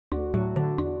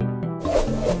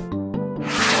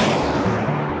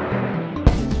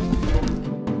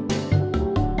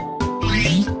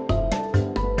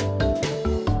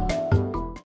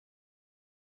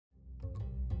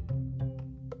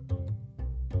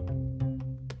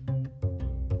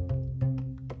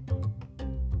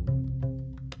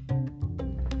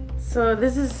So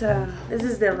this is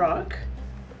the rock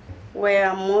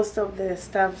where most of the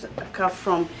stuff come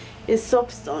from. Is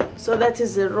soapstone. So that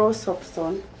is the raw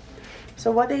soapstone.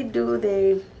 So what they do,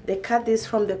 they cut this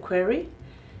from the quarry,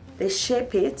 they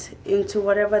shape it into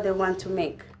whatever they want to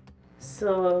make.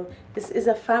 So this is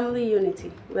a family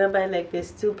unity whereby like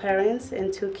there's 2 parents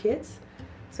and 2 kids.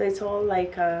 So it's all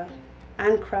like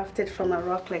handcrafted from a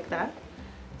rock like that.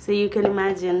 So you can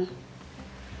imagine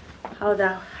how the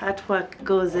hard work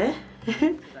goes, eh?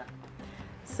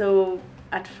 So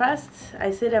at first I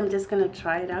said I'm just gonna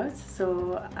try it out.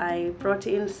 So I brought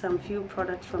in some few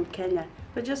products from Kenya,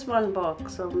 but just 1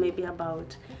 box, so maybe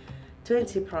about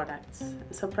 20 products.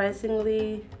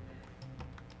 Surprisingly,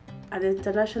 at the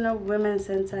International Women's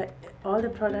Center, all the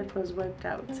product was wiped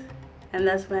out. And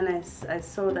that's when I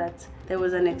saw that there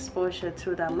was an exposure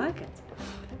through that market.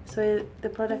 So the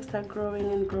products start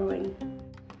growing and growing.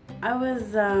 I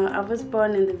was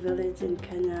born in the village in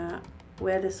Kenya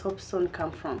where the soapstone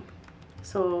come from.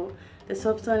 So the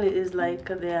soapstone is like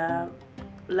their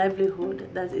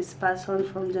livelihood that is passed on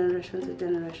from generation to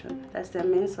generation. That's their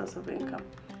main source of income.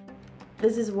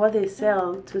 This is what they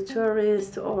sell to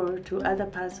tourists or to other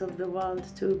parts of the world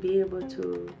to be able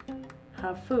to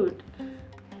have food.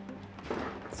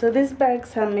 So these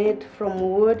bags are made from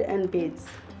wood and beads.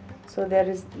 So there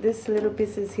is these little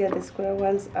pieces here, the square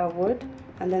ones are wood,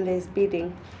 and then there's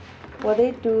beading. What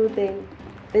they do,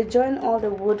 they join all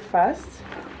the wood first,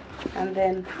 and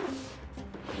then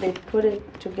they put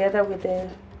it together with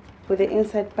the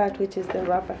inside part, which is the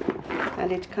rubber,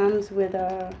 and it comes with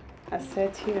a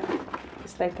set here.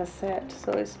 It's like a set,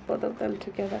 so it's both of them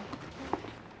together.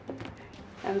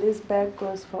 And this bag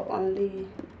goes for only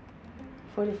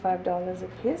 $45 a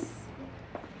piece.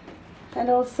 And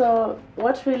also,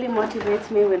 what really motivates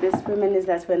me with these women is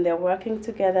that when they're working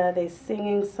together, they're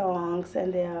singing songs,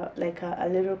 and they're like a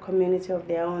little community of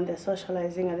their own. They're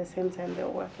socializing at the same time they're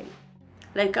working.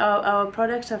 Like our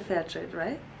products are fair trade,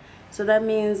 right? So that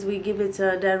means we give it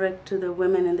direct to the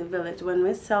women in the village. When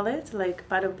we sell it, like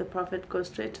part of the profit goes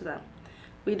straight to them.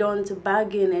 We don't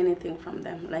bargain anything from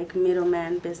them, like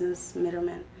middlemen, business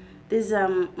middlemen. These are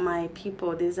my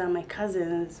people, these are my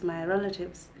cousins, my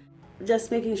relatives.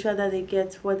 Just making sure that they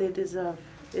get what they deserve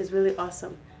is really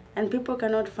awesome. And people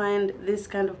cannot find this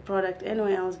kind of product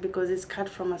anywhere else because it's cut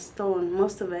from a stone,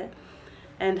 most of it,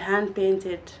 and hand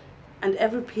painted. And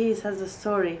every piece has a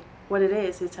story. What it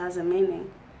is, it has a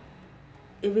meaning.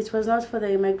 If it was not for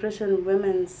the Immigration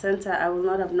Women's Center, I would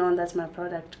not have known that my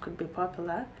product could be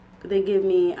popular. They gave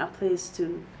me a place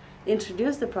to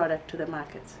introduce the product to the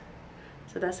market.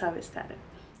 So that's how it started.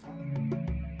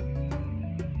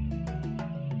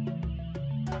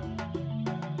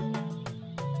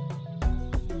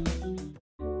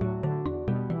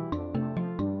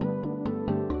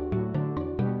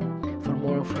 For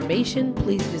more information,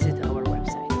 please visit our